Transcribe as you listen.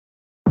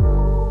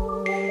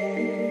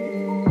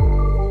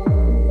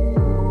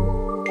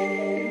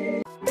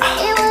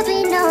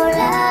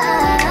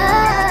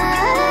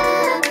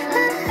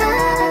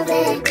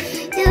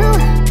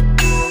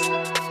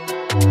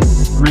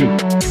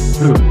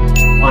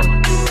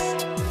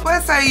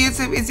What's up,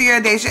 YouTube? It's your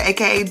girl Daejha,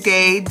 aka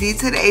Day. D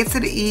to the A to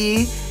the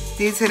E.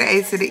 D to the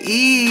A to the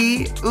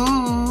E.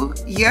 Ooh,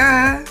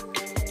 yeah.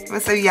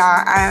 What's up,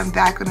 y'all? I am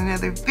back with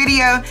another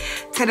video.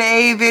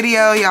 Today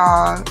video,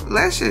 y'all,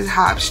 let's just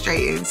hop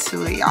straight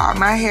into it, y'all.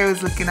 My hair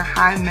was looking a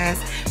hot mess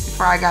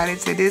before I got it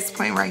to this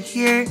point right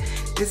here.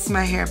 This is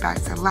my hair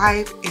back to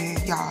life, and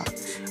y'all,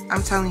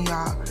 I'm telling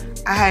y'all,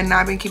 I had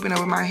not been keeping up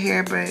with my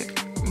hair, but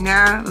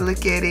now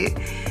look at it.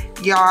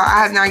 Y'all,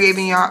 I have not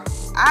given y'all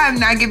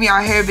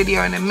a hair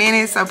video in a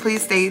minute, so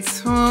please stay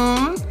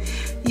tuned,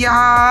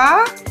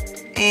 y'all,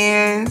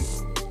 and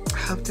I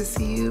hope to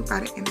see you by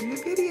the end of the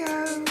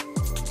video.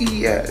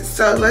 Yeah,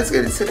 so let's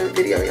get into the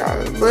video,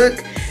 y'all.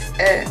 Look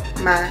at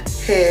my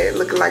hair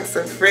looking like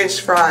some French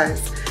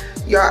fries.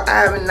 Y'all, I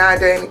have not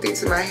done anything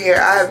to my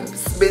hair. I've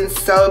been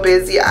so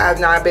busy, I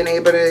have not been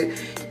able to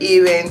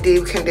even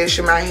deep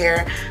condition my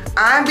hair.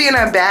 I'm being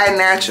a bad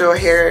natural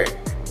hair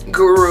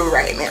guru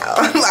right now.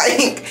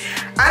 Like,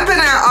 I'm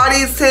putting out all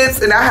these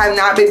tips and I have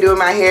not been doing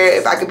my hair.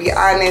 If I could be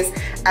honest,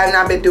 I have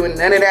not been doing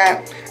none of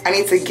that. I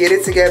need to get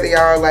it together,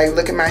 y'all. Like,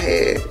 look at my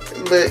head.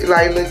 Look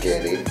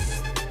at it.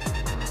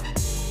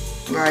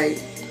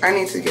 Like, I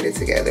need to get it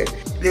together.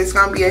 There's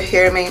gonna be a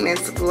hair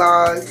maintenance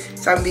vlog,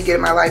 so I'm gonna be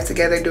getting my life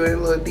together, doing a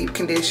little deep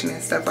conditioning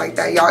and stuff like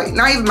that. Y'all,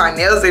 not even my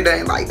nails are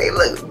done. Like, they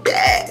look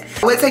bad.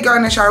 I would take y'all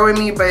in the shower with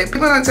me, but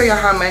people don't tell you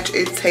how much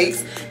it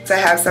takes to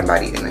have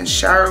somebody in the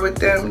shower with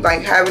them.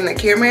 Like, having the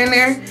camera in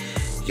there,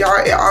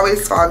 y'all, it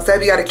always fogs up.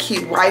 You gotta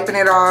keep wiping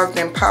it off,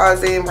 then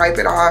pausing, wipe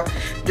it off,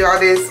 do all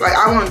this. Like,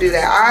 I won't do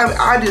that.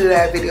 I'll do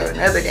that video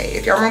another day.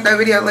 If y'all want that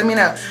video, let me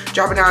know.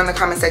 Drop it down in the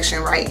comment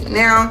section right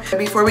now.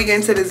 Before we get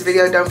into this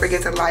video, don't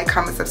forget to like,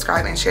 comment,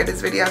 subscribe, and share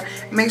this video.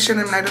 Make sure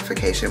the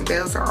notification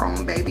bells are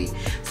on, baby,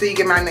 so you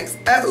get my next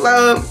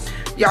upload.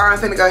 Y'all, I'm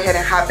finna go ahead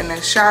and hop in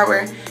the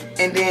shower,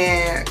 and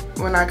then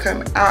when I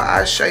come out,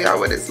 I'll show y'all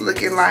what it's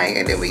looking like,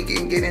 and then we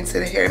can get into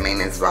the hair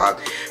maintenance vlog,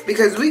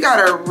 because we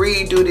gotta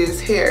redo this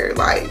hair.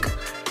 Like,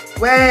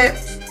 what?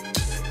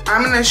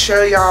 I'm gonna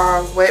show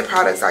y'all what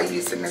products I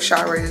use in the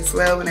shower as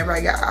well whenever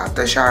I get out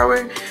the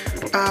shower.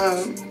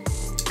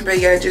 But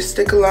yeah, just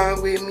stick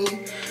along with me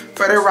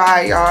for the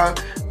ride, y'all.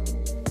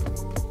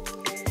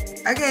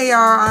 Okay,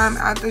 y'all, I'm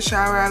out the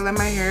shower. I let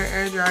my hair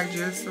air dry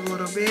just a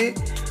little bit.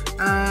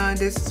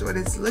 This is what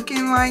it's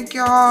looking like,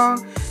 y'all.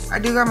 I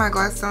do got my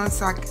glasses on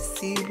so I can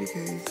see,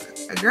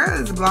 because a girl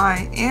is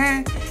blind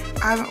and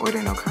I haven't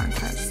ordered no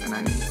contacts and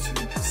I need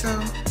to.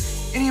 So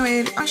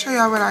anyway, I'll show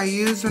y'all what I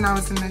used when I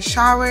was in the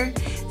shower.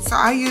 So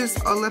I used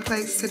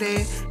Olaplex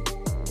today.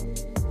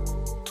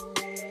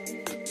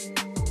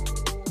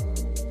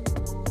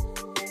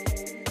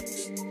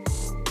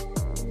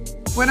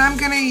 What I'm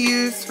gonna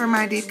use for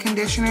my deep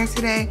conditioner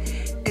today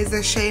is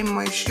the Shea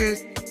Moisture.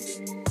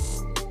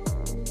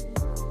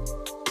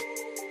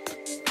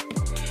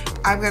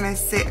 I'm gonna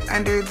sit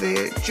under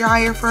the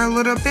dryer for a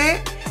little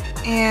bit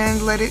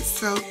and let it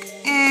soak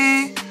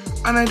in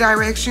on the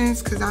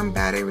directions, because I'm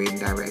bad at reading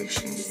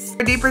directions.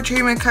 For deeper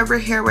treatment, cover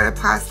hair with a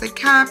plastic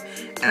cap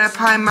and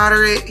apply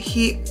moderate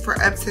heat for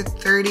up to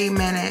 30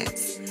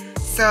 minutes.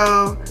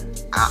 So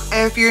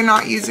if you're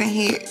not using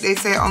heat, they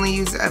say only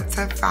use it up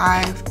to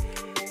 5.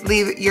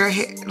 Leave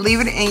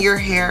it in your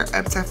hair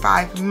up to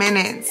 5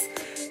 minutes.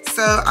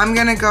 So I'm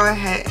gonna go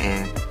ahead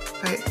and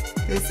put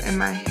this in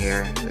my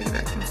hair. Look at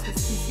that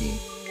consistency.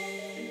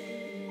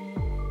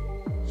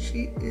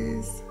 She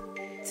is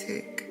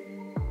thick.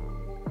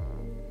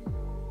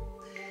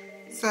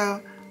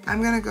 So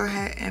I'm gonna go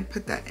ahead and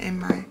put that in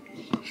my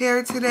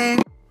hair today.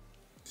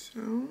 So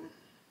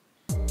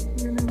I'm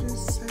gonna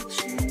just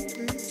section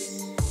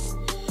this.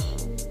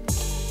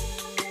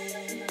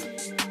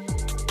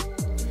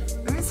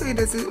 Let me see,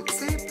 does it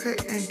say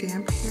put in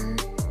damp hair?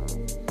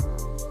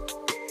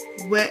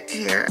 Wet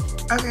hair.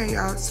 Okay,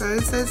 y'all, so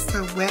it says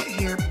to wet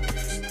hair,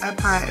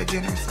 apply a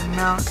generous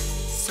amount.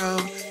 So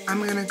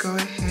I'm gonna go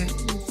ahead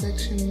and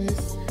section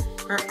this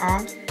part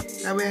off.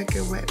 That way I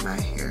can wet my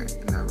hair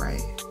in the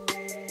right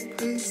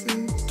places.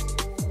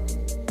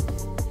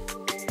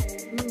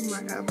 Ooh,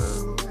 my elbow a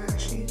little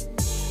ashy.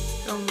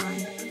 Don't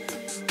mind.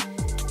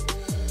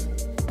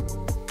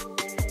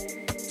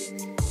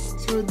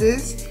 So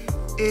this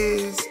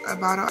is a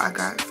bottle I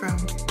got from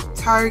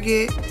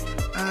Target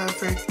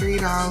for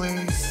 $3.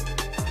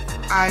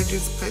 I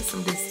just put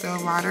some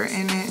distilled water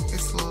in it.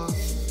 It's little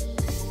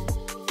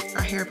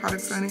hair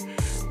products on it,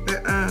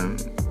 but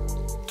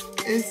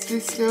it's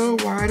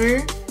distilled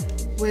water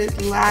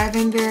with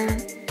lavender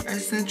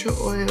essential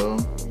oil,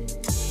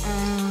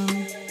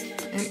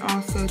 and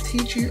also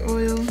tea tree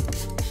oil.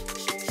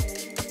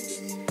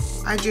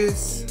 I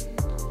just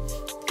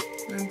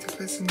wanted to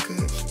put some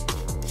good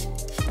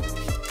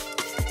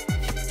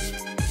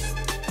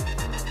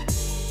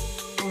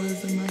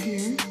oils in my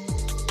hair.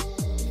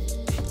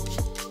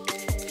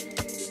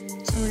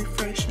 Some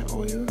refreshing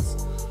oils.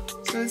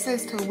 So it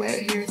says to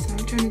wet hair, so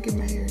I'm trying to get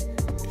my hair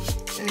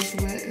as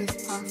wet as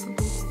possible.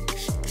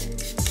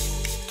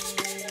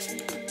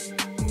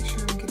 Make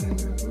sure I'm getting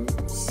the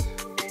roots.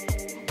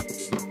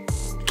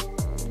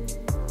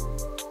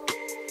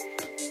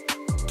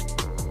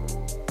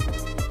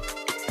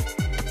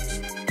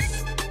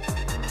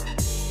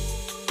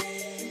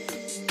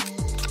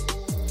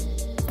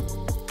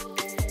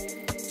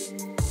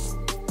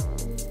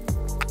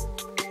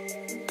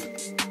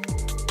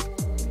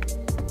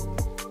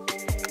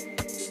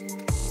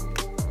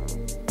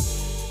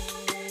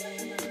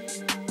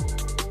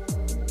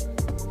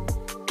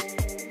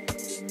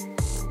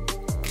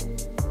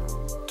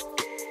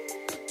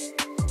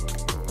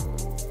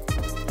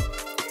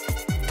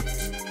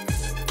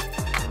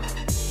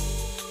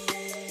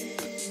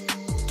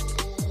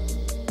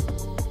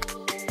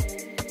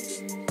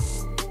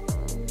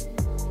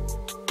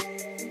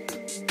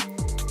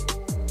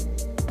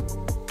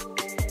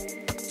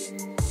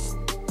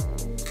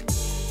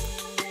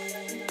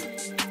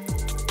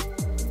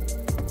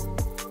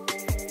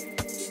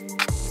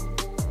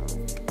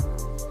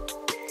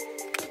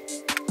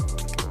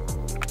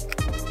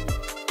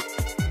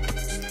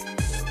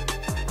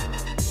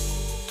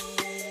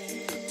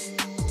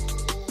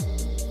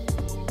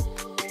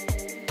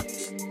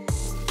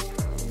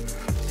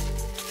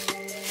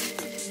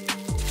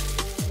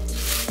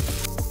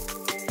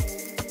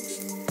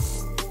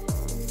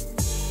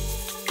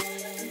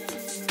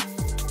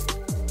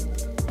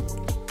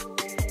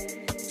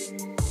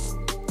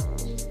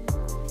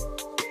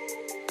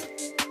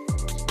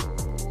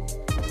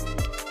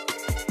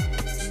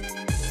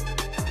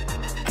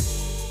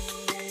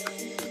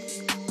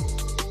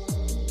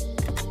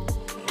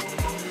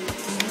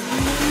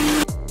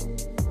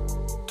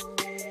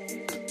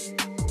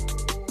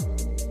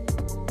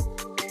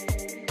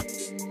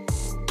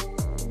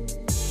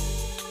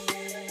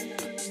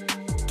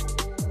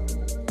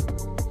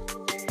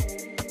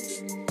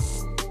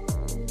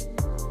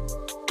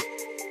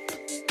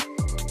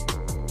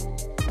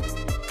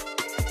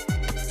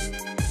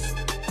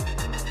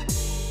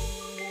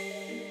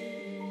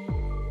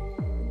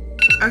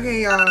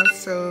 Okay, y'all,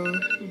 so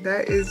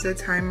that is the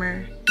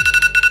timer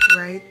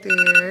right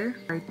there.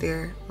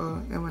 Oh,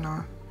 it went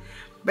off,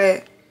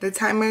 but the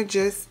timer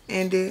just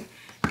ended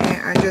and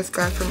I just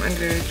got from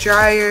under the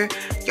dryer.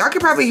 Y'all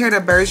can probably hear the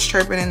birds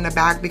chirping in the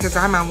back because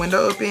I have my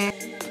window open.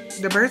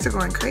 The birds are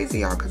going crazy,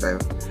 y'all, because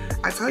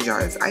I told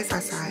y'all it's ice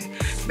outside.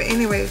 But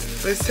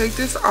anyways, let's take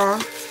this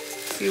off,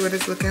 see what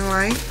it's looking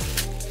like.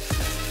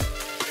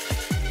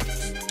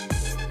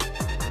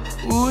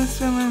 Ooh, it's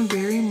feeling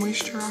very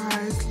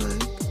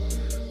moisturized.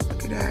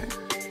 Look at that.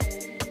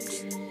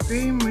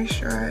 Very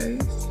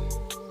moisturized.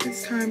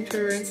 It's time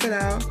to rinse it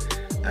out.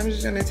 I'm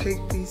just gonna take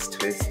these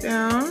twists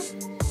down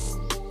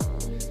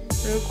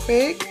real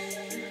quick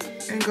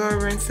and go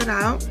rinse it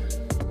out.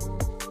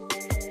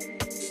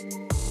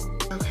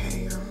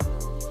 Okay, y'all.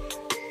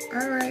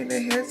 Alright, the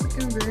hair's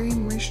looking very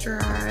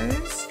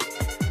moisturized.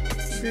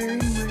 Very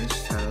much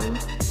so.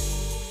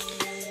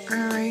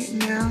 Alright,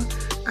 now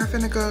I'm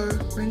gonna go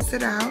rinse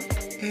it out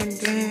and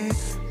then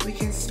we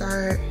can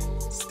start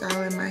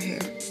styling my hair.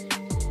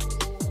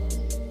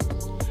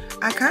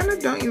 I kind of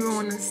don't even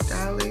want to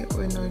style it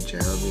with no gel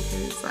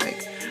because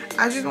like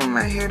I just want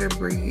my hair to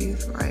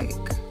breathe, like,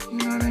 you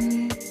know what I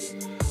mean?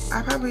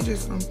 I probably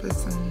just gonna put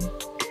some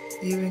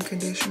leave-in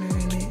conditioner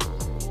in it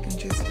and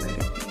just let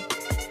it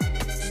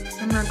be.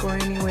 So I'm not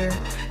going anywhere,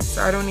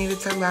 so I don't need it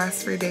to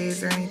last for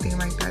days or anything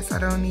like that, so I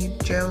don't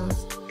need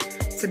gels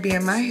to be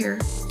in my hair,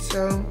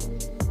 so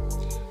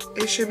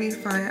it should be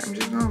fine. I'm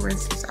just gonna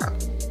rinse this out.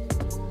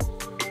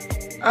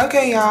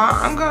 Okay,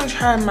 y'all, I'm gonna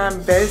try my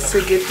best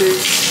to get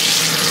this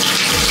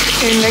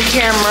in the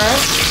camera.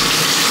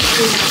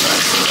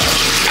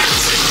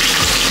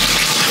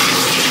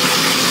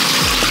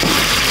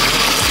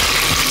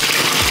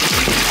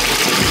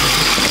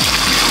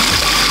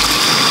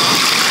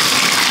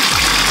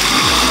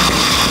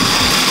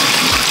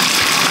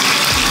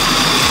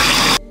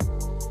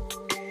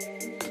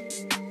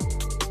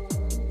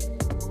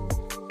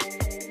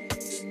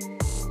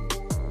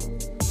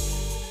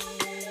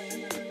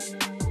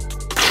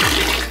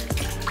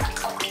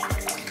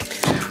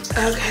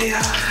 Okay,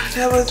 y'all,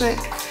 that wasn't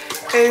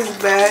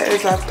as bad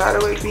as I thought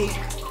it would be.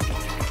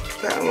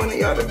 But I wanted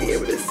y'all to be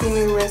able to see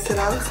me rinse it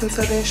out since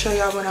I didn't show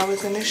y'all when I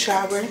was in the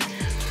shower.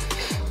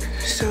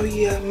 So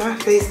yeah, my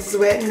face is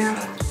wet now,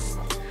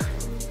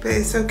 but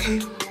it's okay.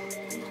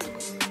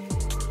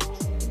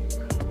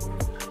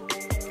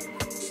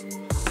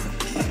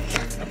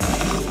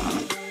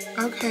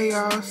 Okay,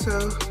 y'all,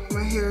 so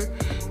my hair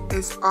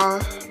is all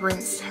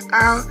rinsed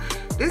out.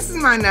 This is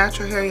my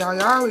natural hair, y'all.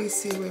 Y'all always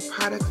see with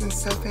products and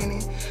stuff in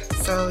it.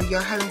 So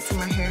y'all haven't seen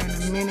my hair in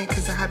a minute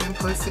because I haven't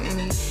posted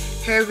any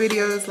hair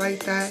videos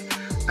like that.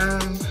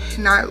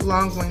 Not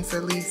long ones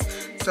at least.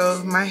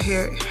 So my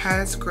hair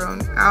has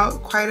grown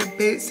out quite a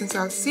bit since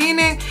I've seen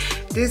it.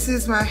 This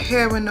is my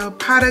hair with no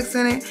products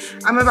in it.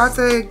 I'm about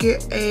to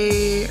get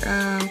a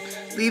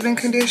leave-in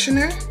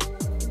conditioner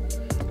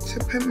to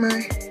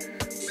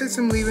put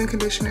some leave-in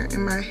conditioner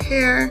in my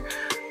hair.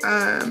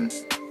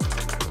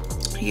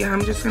 Yeah,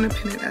 I'm just gonna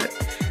pin it up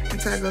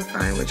until I go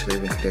find which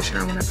leave-in conditioner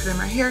I want to put in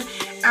my hair.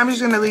 I'm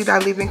just gonna leave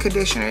that leave-in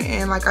conditioner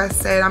in. Like I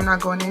said, I'm not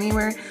going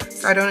anywhere,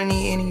 so I don't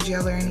need any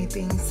gel or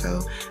anything.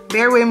 So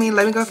bear with me.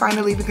 Let me go find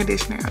a leave-in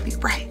conditioner. I'll be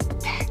right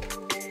back.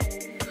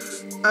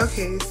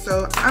 Okay,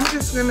 so I'm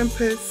just gonna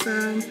put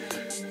some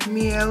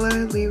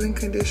Miela leave-in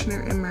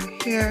conditioner in my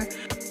hair.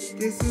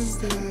 This is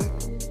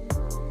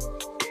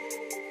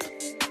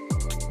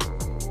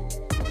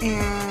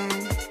and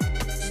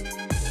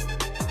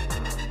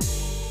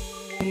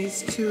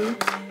these two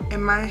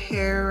in my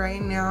hair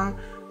right now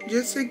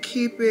just to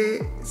keep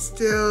it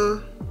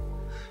still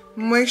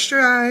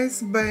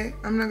moisturized, but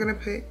I'm not gonna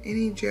put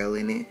any gel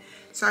in it,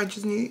 so I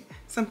just need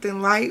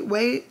something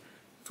lightweight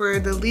for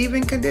the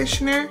leave-in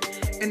conditioner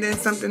and then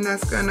something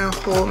that's gonna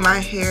hold my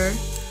hair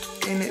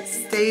in its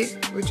state,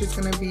 which is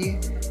gonna be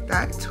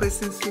that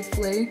twist and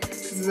souffle.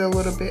 This is a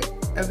little bit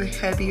of a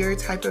heavier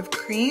type of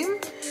cream,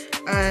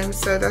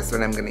 so that's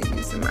what I'm gonna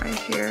use in my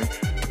hair,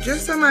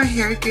 just so my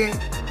hair can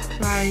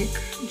like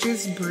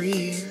just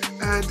breathe.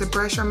 The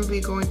brush I'm gonna be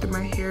going through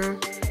my hair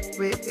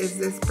with is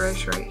this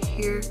brush right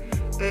here.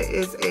 It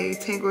is a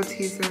Tangle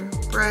Teaser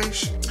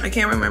brush. I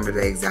can't remember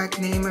the exact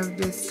name of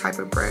this type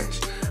of brush.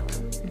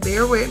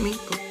 Bear with me.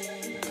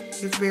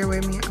 Just bear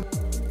with me.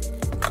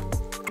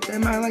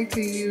 Then I like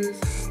to use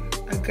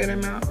a good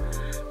amount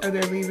of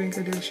their leave-in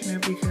conditioner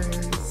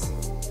because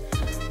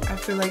I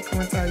feel like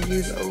once I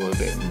use a little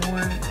bit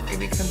more, it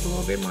becomes a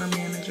little bit more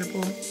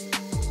manageable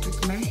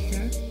with my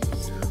hair.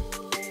 So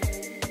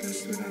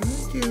that's what I'm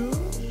gonna do.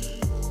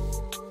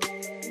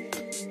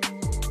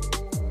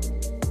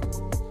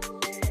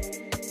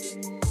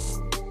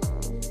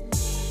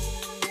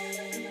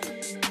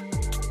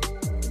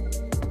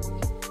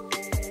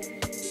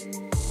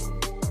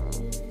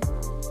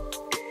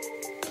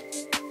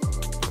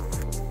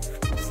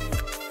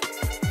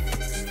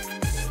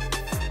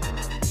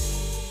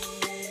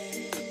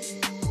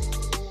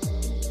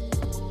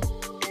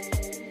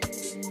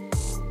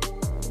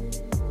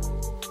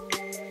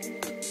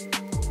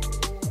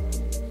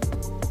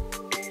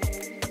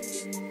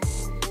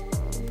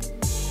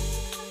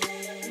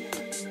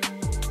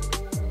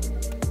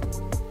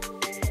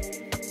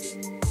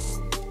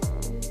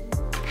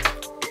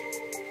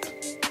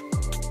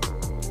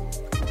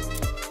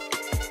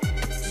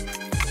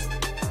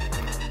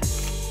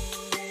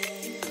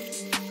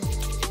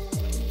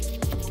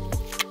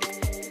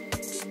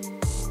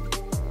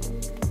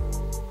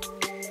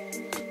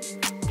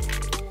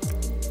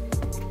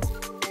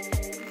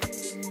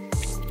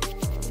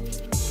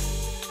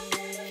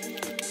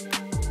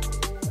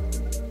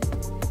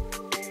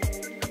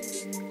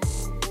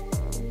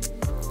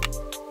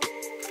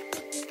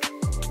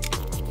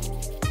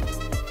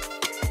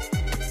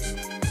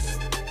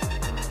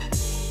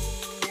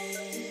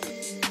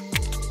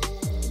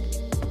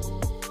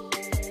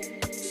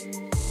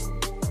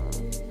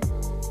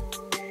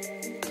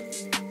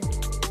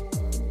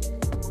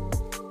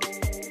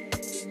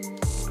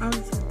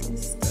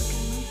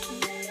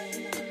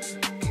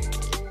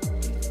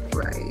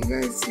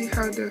 See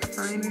how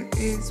defined it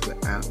is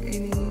without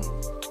any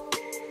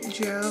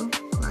gel.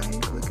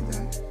 Like, look at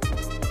that.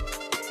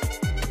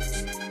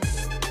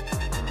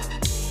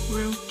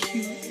 Real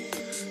cute.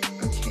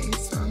 Okay,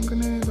 so I'm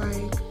gonna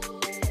like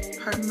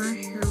part my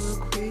hair real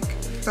quick.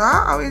 So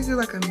I always do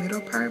like a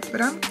middle part,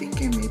 but I'm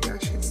thinking maybe I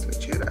should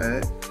switch it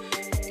up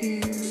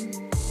and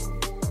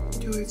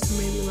do it to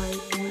maybe like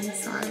one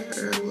side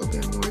or a little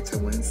bit more to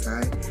one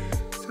side.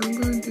 So I'm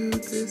gonna do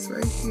this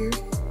right here,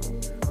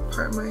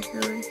 part my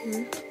hair right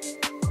here.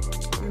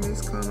 And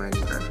this comb I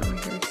just got from a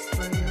hair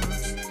store, y'all.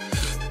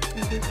 I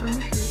get from the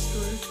hair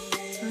store.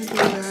 So I do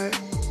that,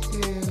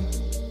 and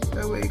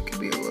that way it could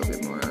be a little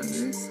bit more on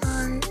this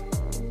side.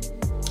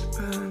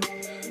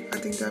 I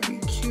think that'd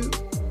be cute.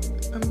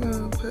 I'm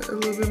gonna put a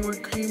little bit more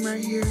cream right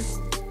here.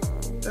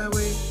 That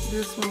way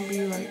this won't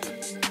be like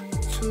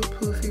too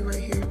poofy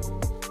right here.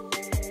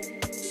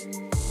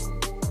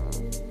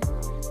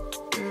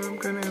 And I'm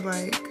gonna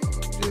like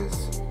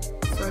just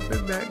swipe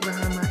it back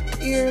behind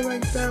my ear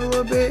like that a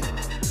little bit.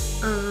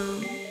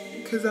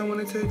 Because I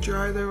want it to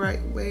dry the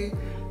right way.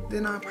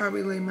 Then I'll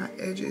probably lay my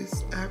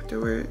edges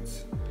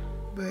afterwards.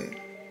 But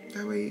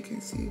that way you can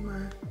see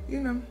my,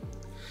 you know.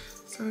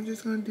 So I'm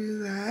just gonna do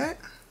that.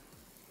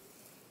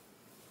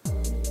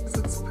 This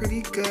looks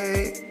pretty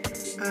good.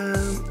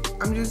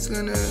 I'm just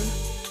gonna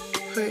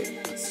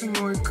put some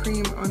more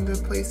cream on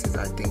the places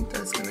I think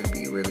that's gonna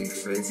be really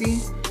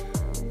frizzy.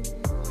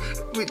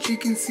 Which you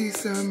can see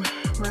some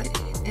right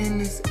in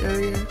this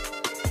area.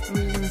 I'm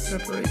just gonna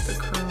separate the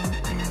curl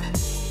and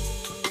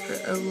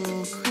put a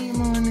little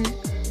cream on it.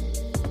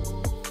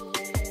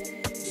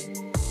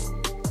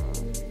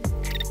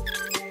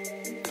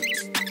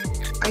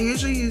 I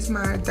usually use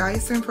my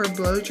Dyson for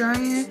blow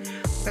drying,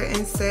 but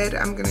instead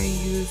I'm gonna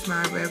use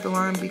my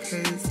Revlon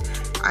because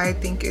I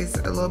think it's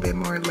a little bit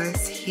more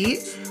less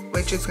heat,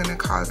 which is gonna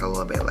cause a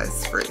little bit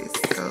less frizz.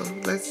 So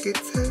let's get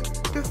to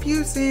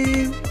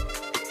diffusing.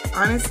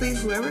 Honestly,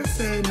 whoever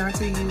said not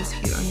to use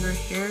heat on your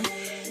hair,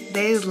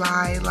 they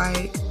lie.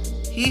 Like,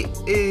 heat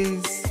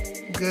is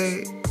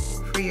good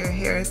for your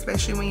hair,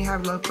 especially when you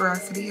have low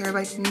porosity hair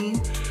like me.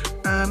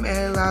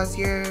 It allows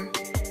your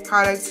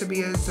product to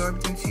be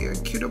absorbed into your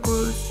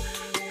cuticles.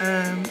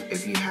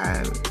 If you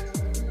have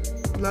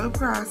low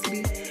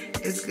porosity,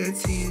 it's good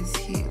to use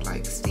heat,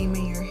 like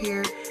steaming your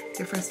hair,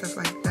 different stuff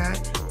like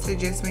that, to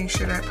just make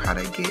sure that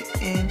product get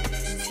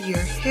into your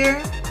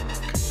hair.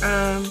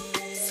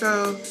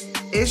 So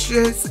it's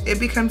just, it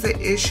becomes an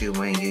issue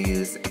when you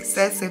use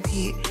excessive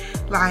heat,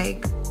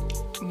 like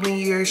when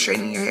you're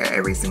straightening your hair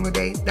every single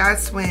day.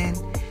 That's when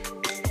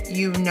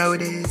you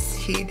notice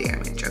heat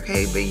damage,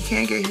 okay? But you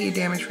can't get heat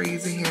damage for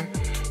using hair.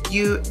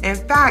 You, in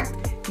fact,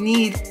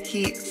 need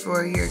heat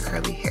for your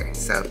curly hair.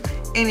 So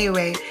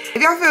anyway,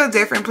 if y'all feel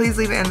different, please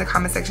leave it in the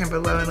comment section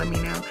below and let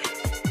me know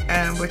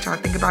what y'all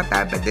think about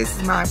that. But this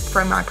is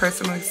from my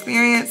personal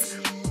experience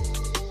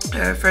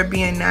for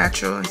being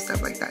natural and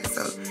stuff like that.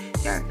 So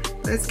yeah,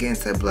 let's get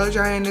into blow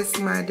drying. This is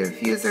my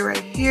diffuser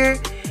right here.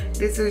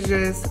 This is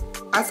just,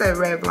 I said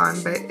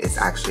Revlon, but it's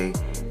actually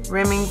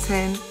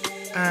Remington.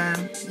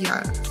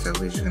 Yeah, so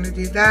we're just gonna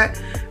do that.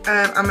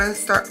 I'm gonna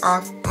start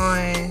off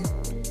on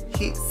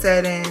heat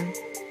setting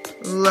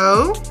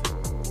low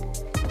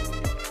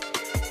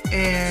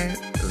and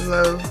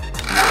low.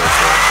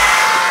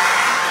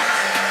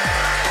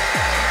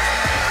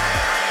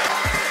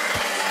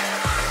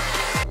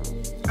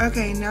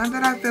 Okay, now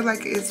that I feel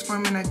like it's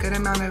forming a good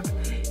amount of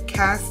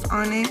cast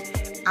on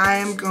it, I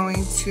am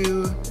going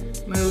to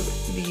move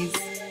these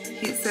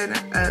heat setting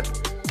up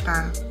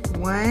by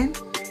 1.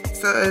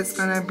 So it's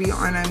gonna be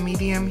on a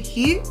medium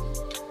heat.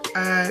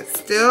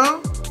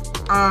 Still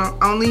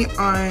only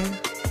on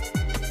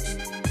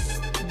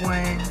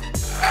 1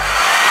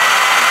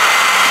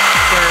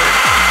 for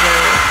the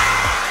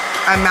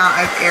amount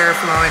of air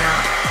flowing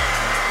out.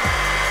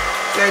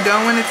 So I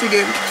don't want it to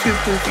get too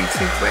poofy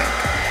too quick.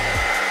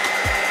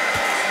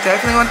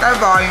 Definitely want that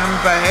volume,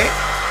 but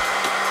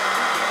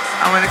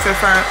I want it to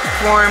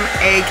form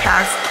a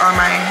cast on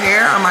my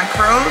hair, on my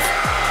curls,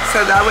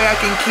 so that way I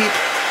can keep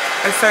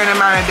a certain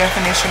amount of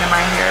definition in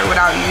my hair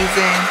without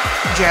using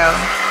gel.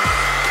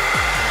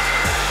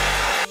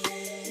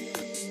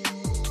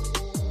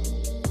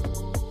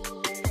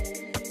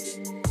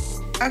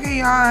 Okay,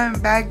 y'all, I'm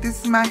back.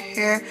 This is my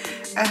hair,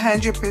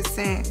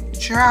 100%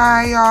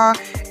 dry, y'all.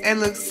 It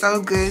looks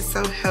so good,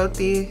 so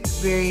healthy,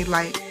 very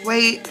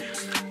lightweight.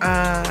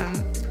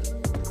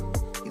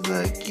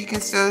 Look, you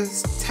can still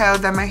tell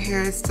that my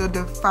hair is still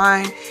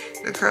defined.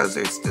 The curls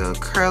are still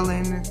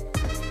curling,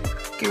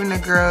 giving the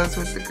girls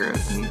what the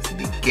girls need to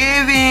be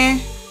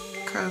giving.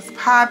 Curls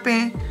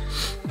popping.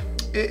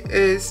 It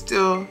is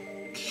still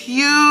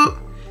cute.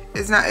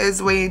 It's not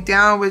as weighed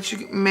down, which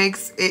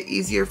makes it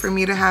easier for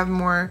me to have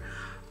more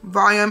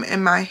volume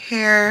in my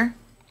hair.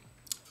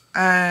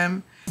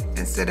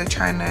 Instead of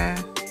trying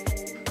to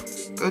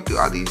go through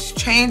all these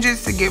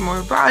changes to get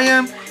more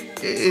volume,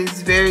 it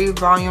is very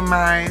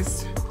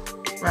volumized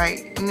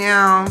right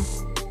now,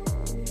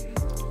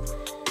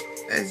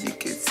 as you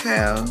can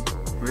tell.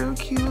 Real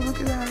cute. Look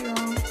at that,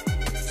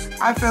 y'all.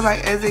 I feel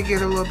like as they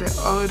get a little bit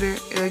older,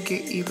 it'll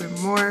get even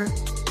more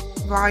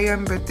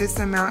volume, but this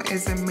amount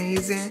is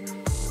amazing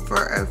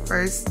for a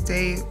first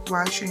day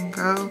wash and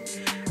go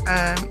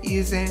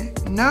using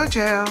no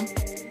gel.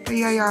 But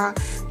yeah, y'all,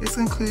 this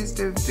concludes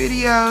the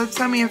video.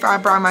 Tell me if I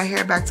brought my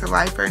hair back to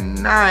life or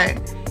not.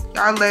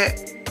 Y'all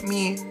let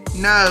me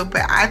know,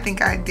 but I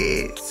think I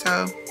did.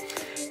 So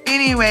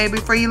anyway,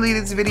 before you leave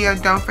this video,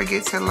 don't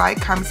forget to like,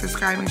 comment,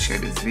 subscribe, and share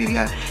this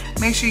video.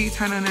 Make sure you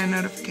turn on that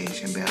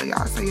notification bell,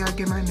 y'all, so y'all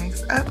get my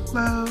next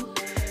upload.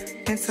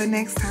 Until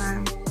next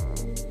time.